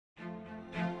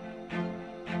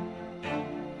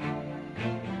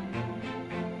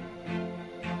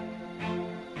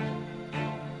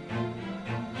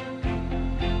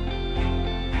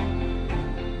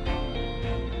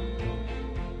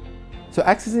So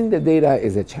accessing the data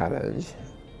is a challenge.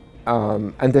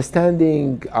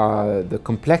 Understanding the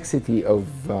complexity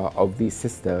of these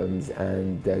systems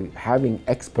and having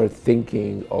expert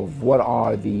thinking of what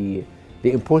are the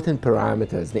important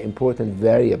parameters, the important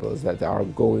variables that are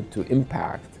going to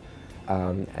impact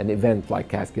an event like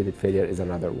cascaded failure is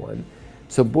another one.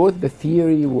 So both the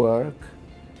theory work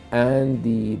and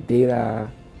the data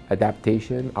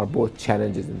adaptation are both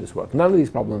challenges in this work. None of these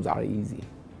problems are easy.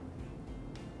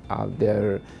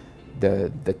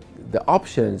 The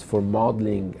options for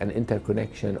modeling an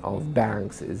interconnection of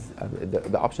banks is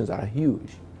the options are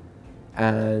huge,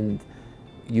 and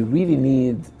you really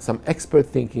need some expert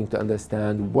thinking to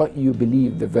understand what you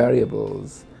believe the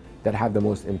variables that have the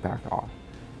most impact are.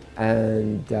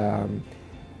 And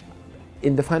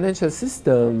in the financial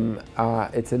system,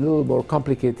 it's a little more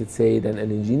complicated, say, than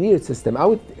an engineered system. I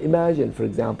would imagine, for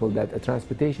example, that a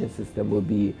transportation system will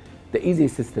be the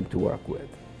easiest system to work with,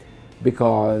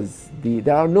 because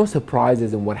there are no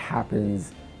surprises in what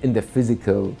happens in the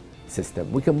physical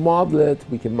system. We can model it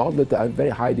to a very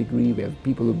high degree. We have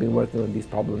people who've been working on these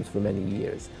problems for many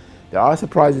years. There are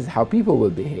surprises how people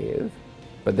will behave,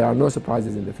 but there are no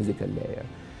surprises in the physical layer.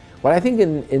 Well, I think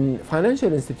in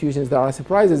financial institutions, there are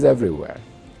surprises everywhere.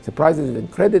 Surprises in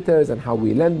creditors and how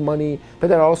we lend money, but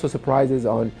there are also surprises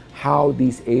on how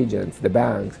these agents, the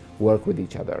banks, work with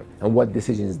each other and what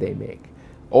decisions they make.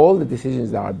 All the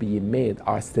decisions that are being made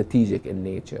are strategic in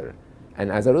nature. And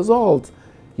as a result,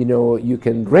 you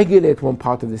can regulate one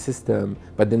part of the system,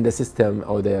 but then the system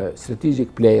or the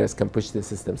strategic players can push the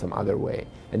system some other way.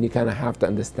 And you kind of have to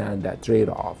understand that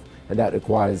trade-off. And that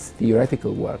requires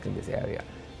theoretical work in this area,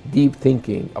 deep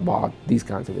thinking about these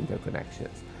kinds of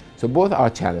interconnections. So both are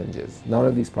challenges. None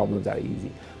of these problems are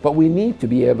easy. But we need to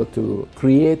be able to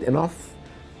create enough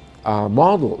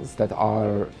models that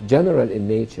are general in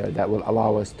nature that will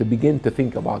allow us to begin to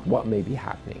think about what may be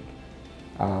happening.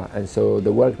 And so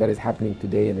the work that is happening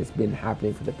today, and it's been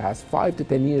happening for the past 5 to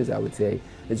 10 years, I would say,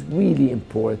 is really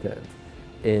important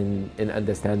in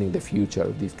understanding the future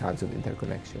of these kinds of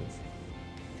interconnections.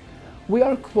 We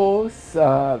are close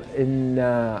in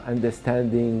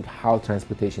understanding how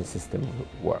transportation systems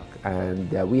work,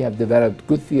 and we have developed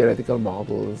good theoretical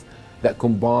models that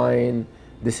combine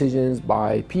decisions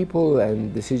by people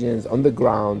and decisions on the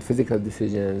ground, physical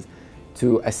decisions,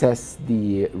 to assess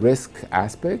the risk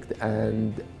aspect.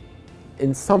 And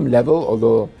in some level,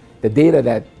 although the data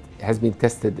that has been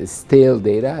tested is stale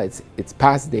data, it's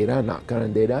past data, not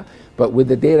current data, but with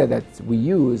the data that we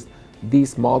used,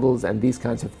 these models and these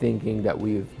kinds of thinking that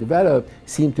we've developed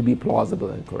seem to be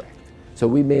plausible and correct. So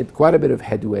we made quite a bit of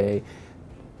headway.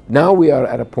 Now we are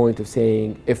at a point of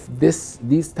saying, if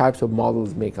these types of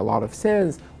models make a lot of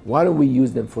sense, why don't we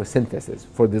use them for synthesis,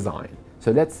 for design?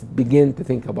 So let's begin to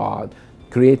think about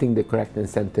creating the correct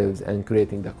incentives and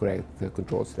creating the correct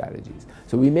control strategies.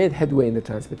 So we made headway in the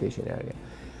transportation area.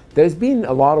 There's been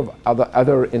a lot of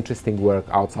other interesting work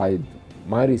outside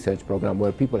my research program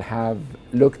where people have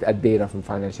looked at data from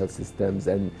financial systems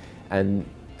and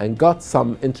got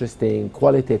some interesting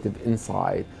qualitative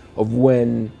insight of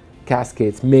when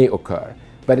cascades may occur.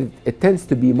 But it tends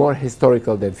to be more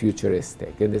historical than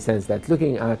futuristic, in the sense that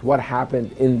looking at what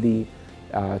happened in the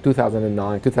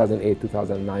 2008,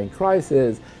 2009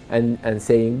 crisis and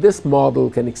saying this model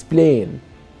can explain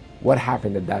what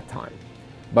happened at that time.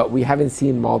 But we haven't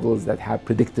seen models that have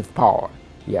predictive power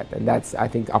yet, and that's, I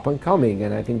think, up and coming,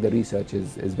 and I think the research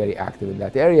is very active in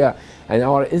that area. And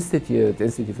our Institute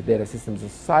for Data Systems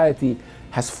and Society,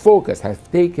 has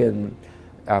taken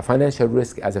financial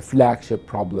risk as a flagship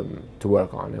problem to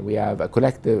work on, and we have a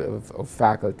collective of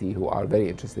faculty who are very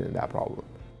interested in that problem.